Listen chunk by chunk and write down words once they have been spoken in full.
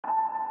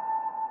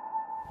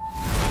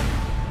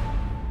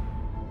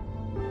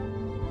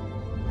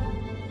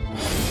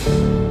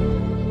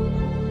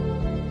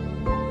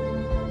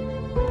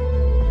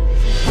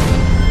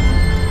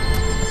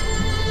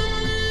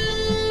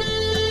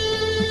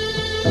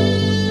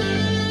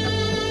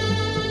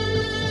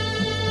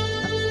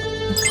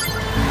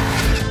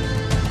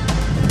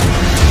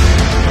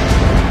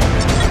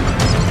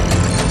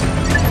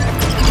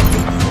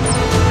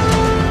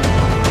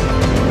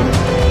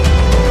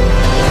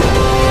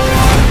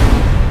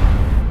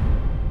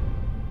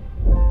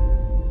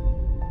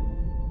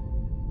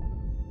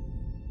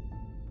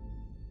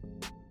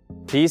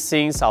These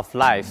scenes of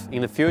life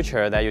in the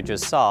future that you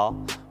just saw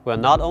will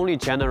not only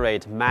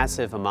generate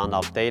massive amount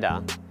of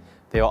data,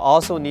 they will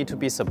also need to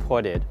be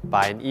supported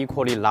by an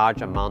equally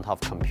large amount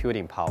of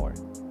computing power.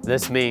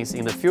 This means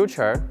in the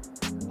future,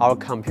 our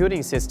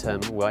computing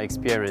system will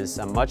experience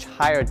a much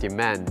higher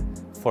demand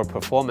for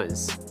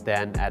performance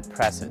than at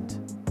present.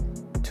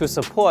 To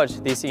support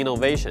these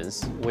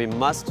innovations, we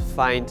must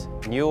find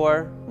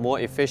newer, more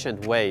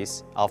efficient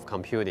ways of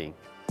computing.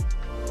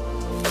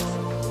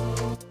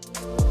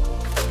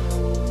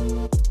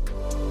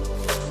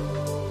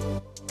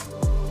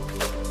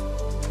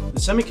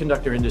 The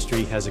semiconductor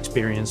industry has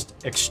experienced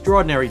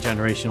extraordinary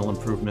generational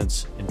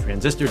improvements in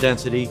transistor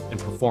density and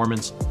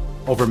performance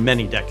over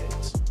many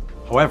decades.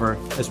 However,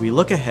 as we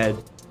look ahead,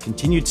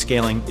 continued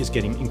scaling is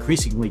getting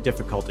increasingly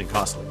difficult and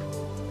costly.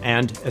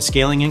 And as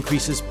scaling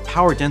increases,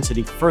 power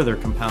density further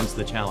compounds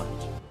the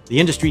challenge. The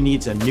industry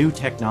needs a new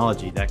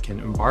technology that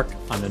can embark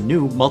on a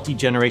new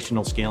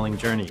multi-generational scaling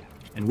journey.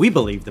 And we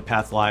believe the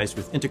path lies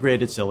with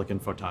integrated silicon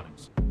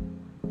photonics.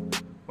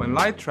 When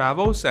light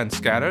travels and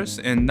scatters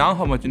in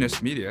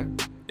non-homogeneous media,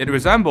 it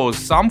resembles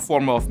some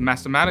form of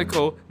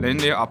mathematical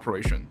linear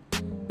operation.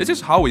 This is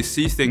how we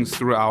see things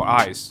through our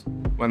eyes.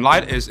 When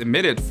light is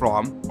emitted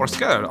from or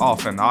scattered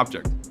off an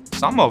object,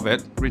 some of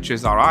it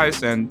reaches our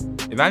eyes and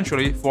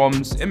eventually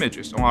forms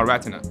images on our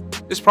retina.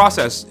 This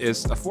process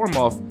is a form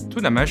of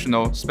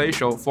two-dimensional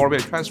spatial Fourier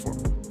transform.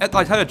 At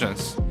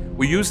Lightelligence,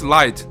 we use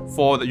light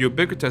for the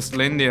ubiquitous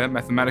linear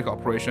mathematical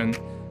operation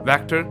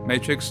vector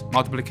matrix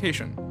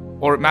multiplication,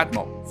 or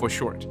Metamode for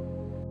short.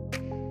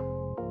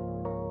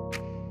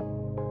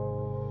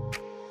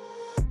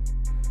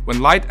 When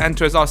light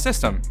enters our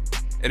system,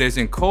 it is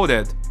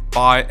encoded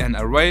by an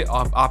array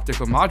of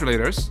optical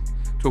modulators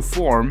to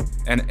form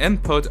an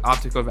input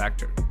optical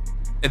vector.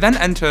 It then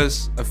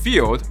enters a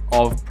field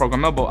of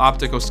programmable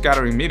optical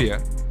scattering media,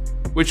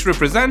 which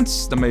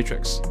represents the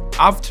matrix.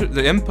 After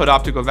the input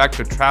optical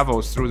vector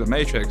travels through the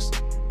matrix,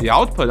 the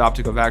output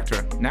optical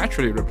vector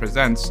naturally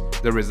represents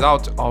the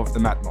result of the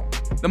Metamode.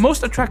 The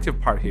most attractive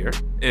part here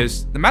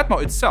is the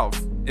Metamode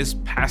itself is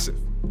passive,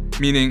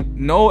 meaning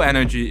no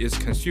energy is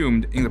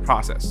consumed in the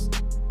process.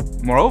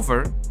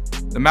 Moreover,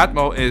 the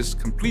Metamode is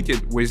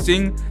completed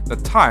within the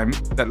time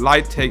that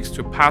light takes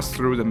to pass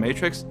through the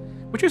matrix,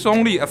 which is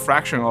only a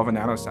fraction of a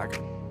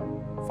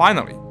nanosecond.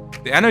 Finally,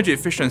 the energy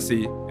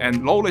efficiency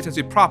and low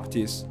latency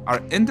properties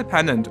are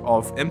independent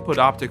of input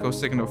optical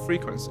signal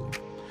frequency,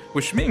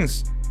 which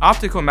means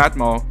optical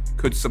Metamode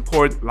could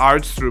support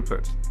large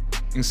throughput.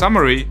 In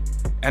summary,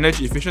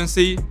 energy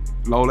efficiency,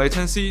 low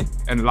latency,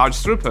 and large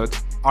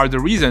throughput are the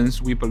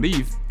reasons we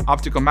believe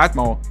optical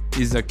Metamode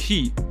is the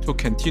key to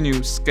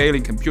continue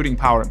scaling computing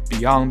power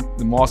beyond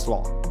the Moore's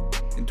law.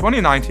 In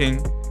 2019,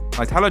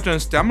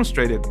 Lightelligence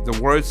demonstrated the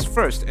world's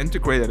first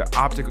integrated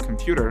optical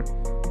computer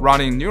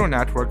running neural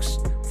networks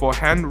for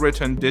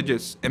handwritten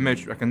digits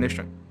image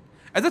recognition.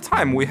 At the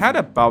time, we had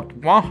about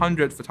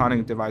 100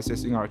 photonic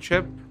devices in our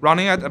chip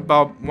running at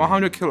about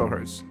 100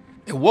 kHz.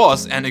 It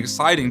was an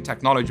exciting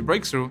technology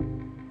breakthrough.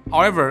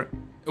 However,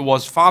 it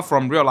was far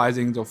from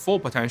realizing the full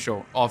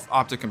potential of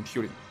optical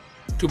computing.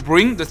 To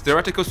bring the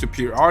theoretical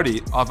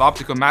superiority of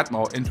optical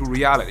Metamode into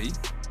reality,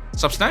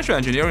 substantial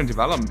engineering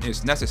development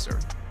is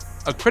necessary.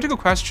 A critical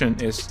question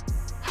is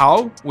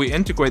how we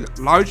integrate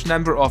a large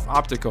number of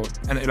optical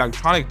and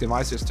electronic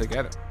devices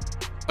together.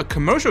 A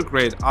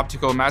commercial-grade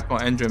optical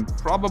Metamode engine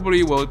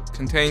probably will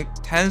contain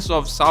tens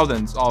of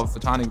thousands of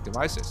photonic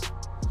devices.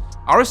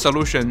 Our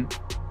solution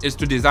is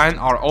to design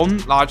our own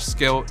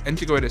large-scale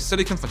integrated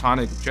silicon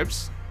photonic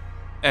chips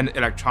and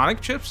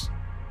electronic chips,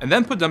 and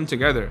then put them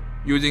together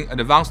using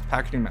advanced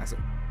packaging method.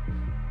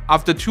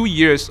 After 2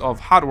 years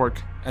of hard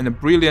work and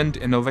brilliant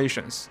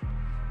innovations,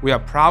 we are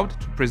proud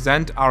to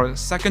present our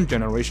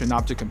second-generation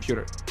optical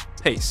computer,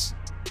 PACE,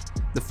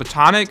 the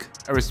Photonic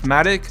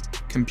Arithmetic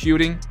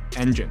Computing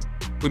Engine.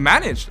 We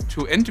managed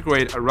to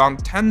integrate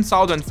around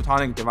 10,000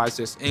 photonic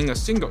devices in a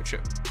single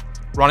chip,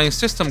 running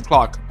system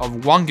clock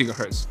of 1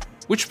 GHz,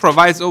 which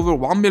provides over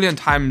 1 million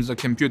times the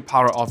compute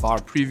power of our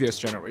previous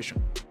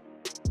generation.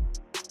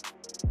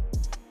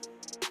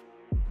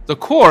 The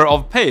core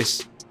of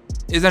PACE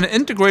is an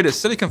integrated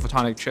silicon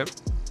photonic chip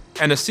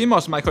and a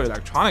CMOS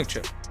microelectronic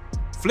chip.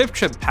 Flip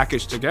chip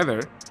packaged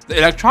together, the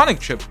electronic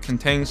chip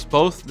contains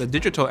both the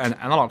digital and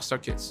analog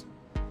circuits.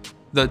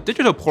 The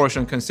digital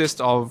portion consists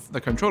of the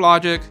control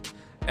logic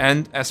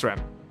and SRAM.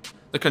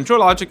 The control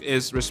logic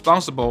is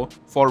responsible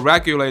for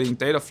regulating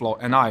data flow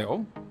and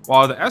I/O,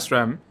 while the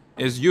SRAM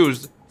is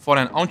used for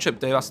an on-chip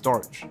data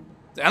storage.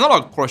 The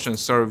analog portion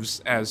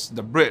serves as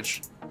the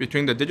bridge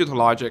between the digital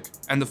logic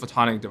and the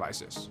photonic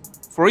devices.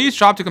 For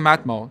each optical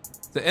Metamode,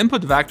 the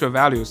input vector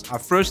values are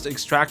first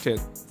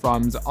extracted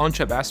from the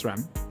on-chip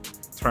SRAM,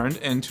 turned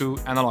into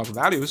analog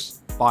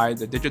values by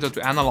the digital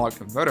to analog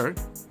converter,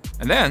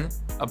 and then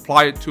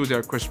applied to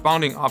their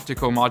corresponding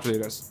optical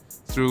modulators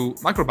through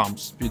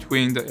microbumps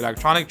between the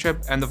electronic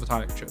chip and the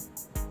photonic chip.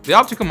 The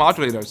optical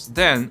modulators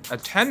then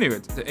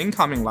attenuate the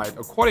incoming light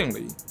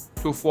accordingly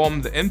to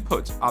form the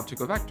input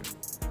optical vector.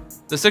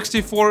 The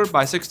 64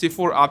 by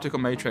 64 optical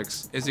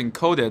matrix is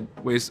encoded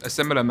with a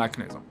similar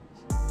mechanism.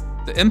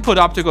 The input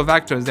optical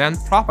vector then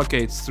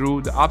propagates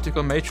through the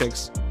optical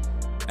matrix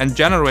and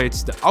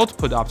generates the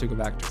output optical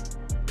vector.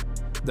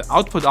 The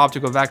output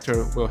optical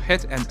vector will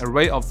hit an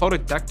array of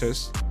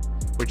photodetectors,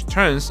 which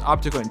turns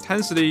optical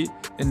intensity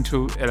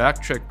into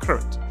electric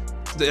current.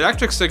 The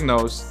electric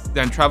signals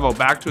then travel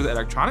back to the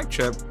electronic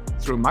chip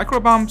through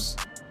microbumps,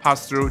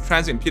 pass through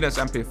transimpedance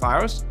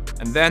amplifiers,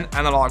 and then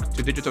analog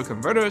to digital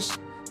converters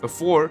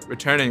before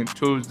returning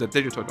to the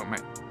digital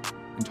domain.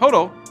 In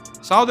total,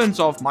 thousands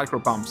of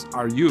microbumps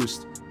are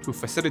used to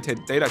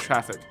facilitate data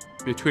traffic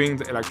between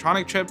the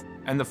electronic chip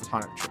and the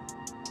photonic chip.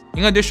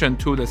 In addition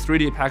to the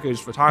 3D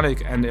packaged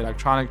photonic and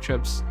electronic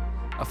chips,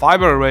 a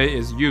fiber array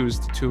is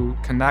used to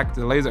connect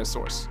the laser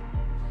source.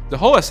 The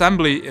whole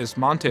assembly is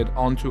mounted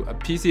onto a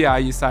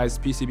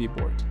PCIe-sized PCB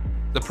board.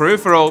 The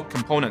peripheral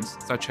components,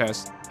 such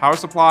as power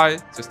supply,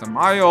 system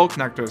I/O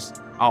connectors,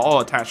 are all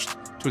attached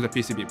to the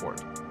PCB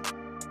board.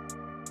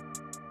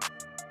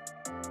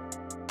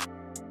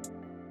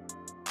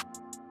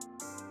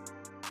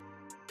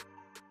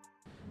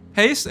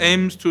 PACE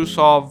aims to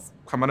solve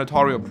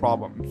combinatorial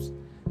problems.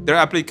 Their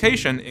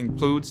application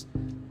includes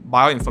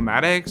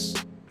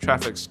bioinformatics,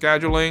 traffic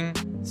scheduling,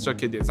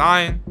 circuit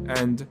design,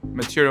 and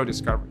material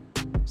discovery.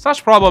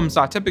 Such problems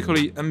are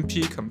typically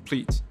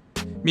NP-complete,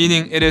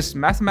 meaning it is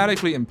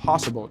mathematically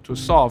impossible to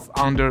solve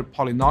under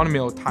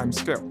polynomial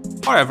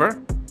timescale.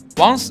 However,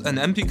 once an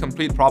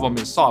NP-complete problem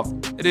is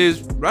solved, it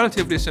is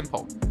relatively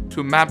simple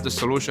to map the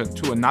solution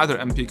to another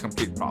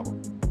NP-complete problem.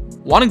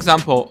 One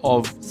example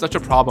of such a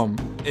problem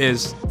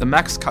is the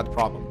max-cut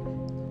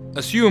problem.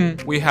 Assume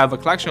we have a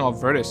collection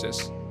of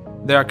vertices.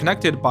 They are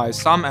connected by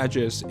some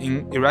edges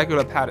in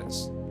irregular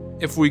patterns.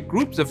 If we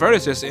group the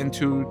vertices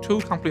into two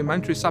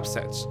complementary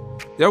subsets,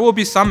 there will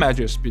be some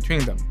edges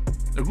between them.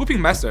 The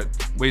grouping method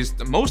with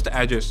the most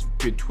edges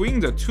between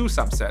the two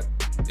subsets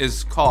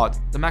is called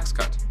the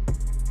max-cut.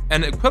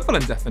 An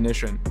equivalent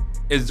definition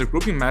is the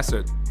grouping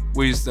method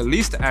with the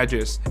least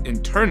edges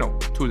internal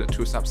to the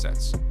two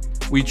subsets.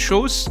 We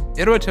chose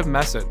iterative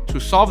method to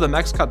solve the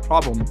max-cut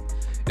problem.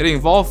 It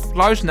involves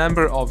large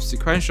number of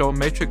sequential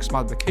matrix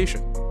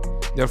multiplication.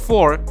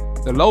 Therefore,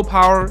 the low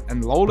power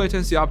and low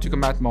latency optical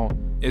metamode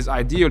is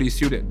ideally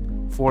suited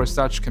for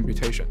such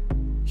computation.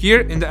 Here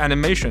in the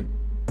animation,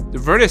 the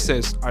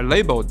vertices are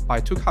labeled by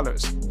two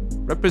colors,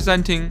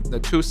 representing the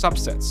two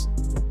subsets.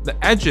 The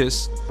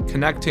edges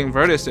connecting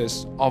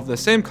vertices of the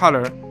same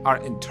color are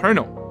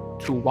internal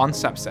to one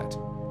subset.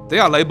 They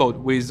are labeled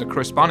with the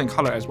corresponding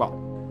color as well.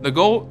 The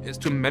goal is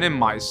to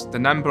minimize the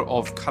number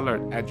of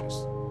colored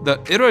edges. The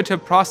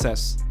iterative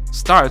process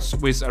starts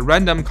with a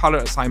random color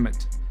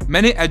assignment.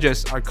 Many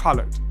edges are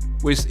colored.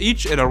 With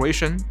each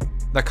iteration,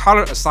 the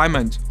color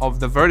assignment of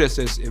the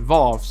vertices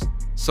evolves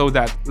so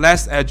that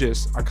less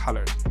edges are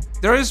colored.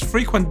 There is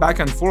frequent back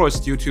and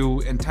forth due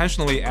to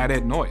intentionally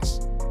added noise.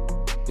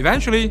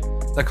 Eventually,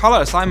 the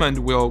color assignment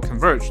will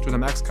converge to the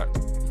max cut.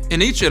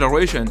 In each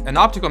iteration, an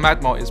optical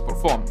metamode is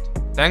performed.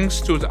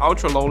 Thanks to the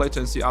ultra-low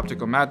latency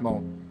optical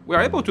metamode, we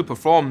are able to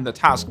perform the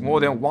task more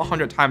than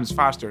 100 times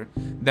faster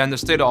than the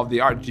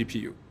state-of-the-art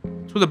GPU.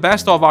 To the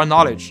best of our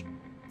knowledge,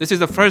 this is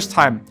the first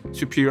time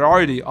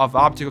superiority of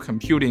optical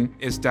computing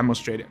is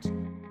demonstrated.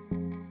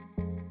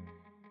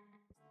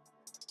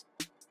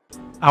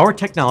 Our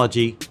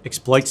technology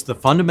exploits the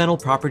fundamental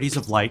properties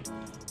of light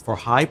for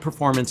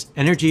high-performance,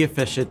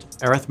 energy-efficient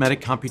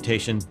arithmetic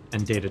computation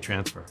and data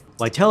transfer.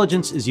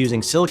 Lightelligence is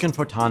using silicon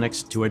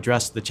photonics to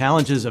address the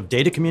challenges of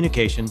data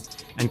communication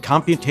and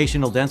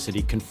computational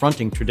density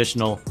confronting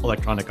traditional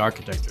electronic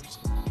architectures.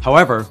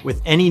 However,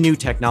 with any new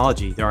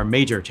technology, there are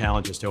major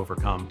challenges to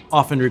overcome,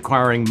 often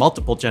requiring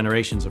multiple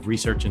generations of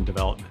research and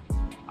development.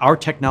 Our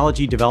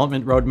technology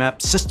development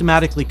roadmap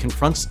systematically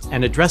confronts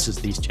and addresses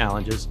these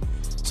challenges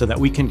so that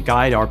we can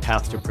guide our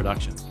path to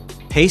production.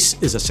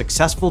 PACE is a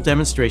successful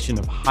demonstration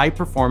of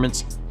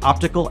high-performance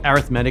optical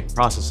arithmetic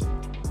processing,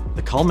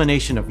 the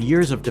culmination of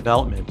years of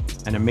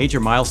development and a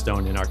major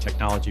milestone in our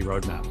technology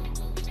roadmap.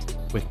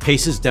 With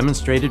PACE's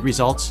demonstrated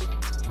results,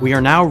 we are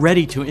now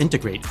ready to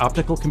integrate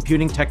optical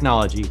computing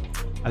technology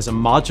as a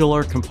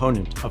modular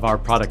component of our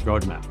product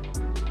roadmap.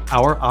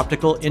 Our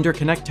optical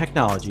interconnect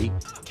technology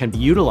can be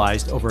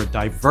utilized over a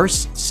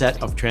diverse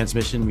set of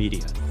transmission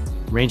media,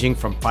 ranging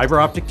from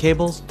fiber optic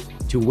cables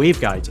to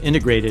waveguides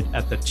integrated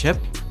at the chip,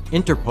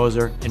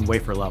 interposer, and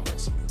wafer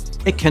levels.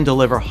 It can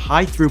deliver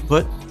high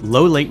throughput,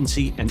 low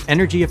latency, and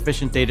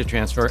energy-efficient data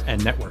transfer and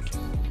networking.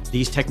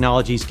 These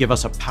technologies give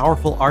us a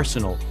powerful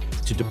arsenal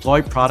to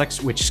deploy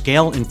products which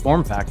scale in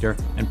form factor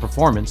and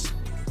performance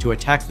to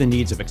attack the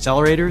needs of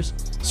accelerators,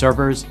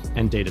 servers,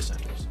 and data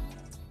centers.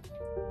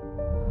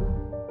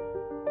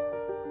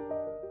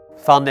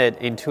 Founded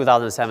in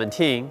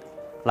 2017,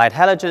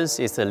 Lightelligence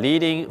is the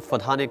leading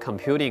photonic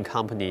computing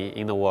company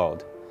in the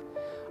world.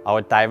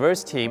 Our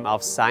diverse team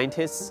of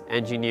scientists,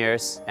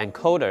 engineers, and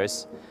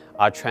coders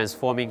are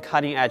transforming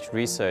cutting-edge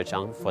research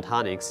on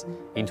photonics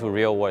into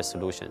real-world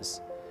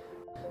solutions,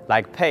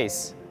 like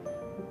PACE,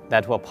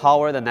 that will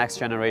power the next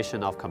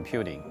generation of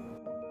computing.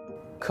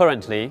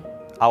 Currently,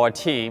 our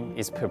team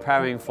is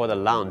preparing for the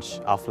launch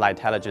of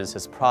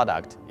Lightelligence's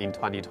product in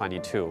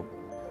 2022.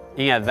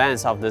 In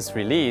advance of this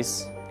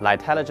release,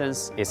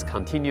 Lightelligence is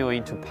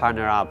continuing to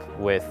partner up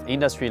with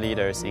industry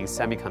leaders in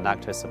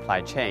semiconductor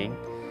supply chain,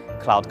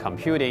 cloud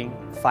computing,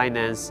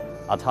 finance,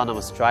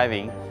 autonomous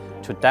driving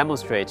to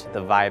demonstrate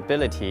the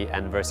viability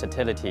and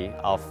versatility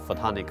of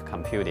photonic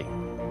computing.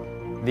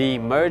 The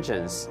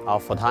emergence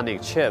of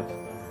photonic chip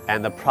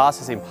and the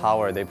processing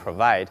power they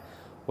provide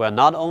will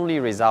not only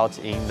result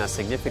in a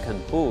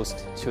significant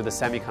boost to the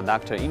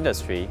semiconductor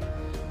industry,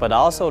 but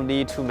also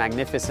lead to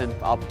magnificent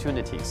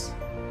opportunities.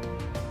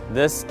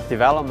 This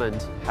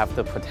development have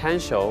the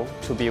potential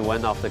to be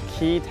one of the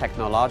key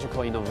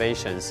technological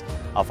innovations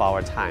of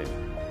our time.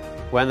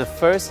 When the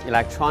first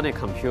electronic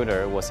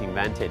computer was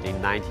invented in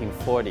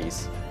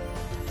 1940s,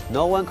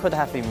 no one could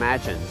have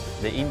imagined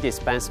the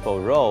indispensable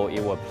role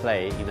it would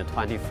play in the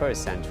 21st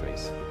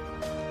centuries.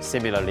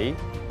 Similarly,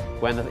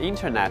 when the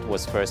internet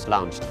was first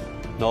launched,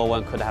 no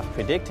one could have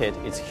predicted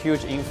its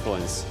huge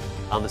influence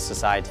on the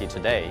society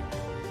today.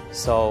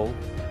 So,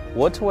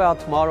 what will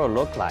tomorrow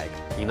look like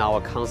in our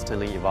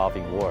constantly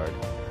evolving world?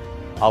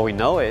 All we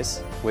know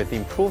is, with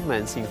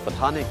improvements in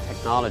photonic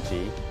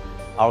technology,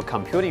 our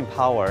computing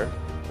power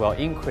will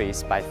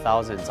increase by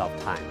thousands of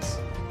times.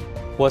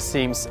 What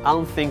seems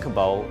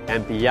unthinkable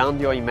and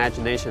beyond your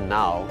imagination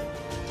now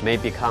may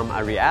become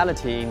a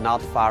reality in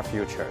not far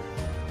future,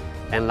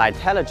 and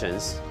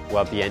Lightelligence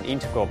will be an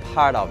integral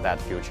part of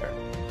that future.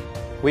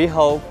 We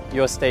hope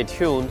you'll stay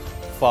tuned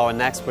for our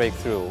next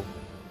breakthrough,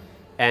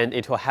 and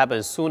it will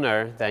happen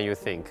sooner than you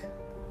think.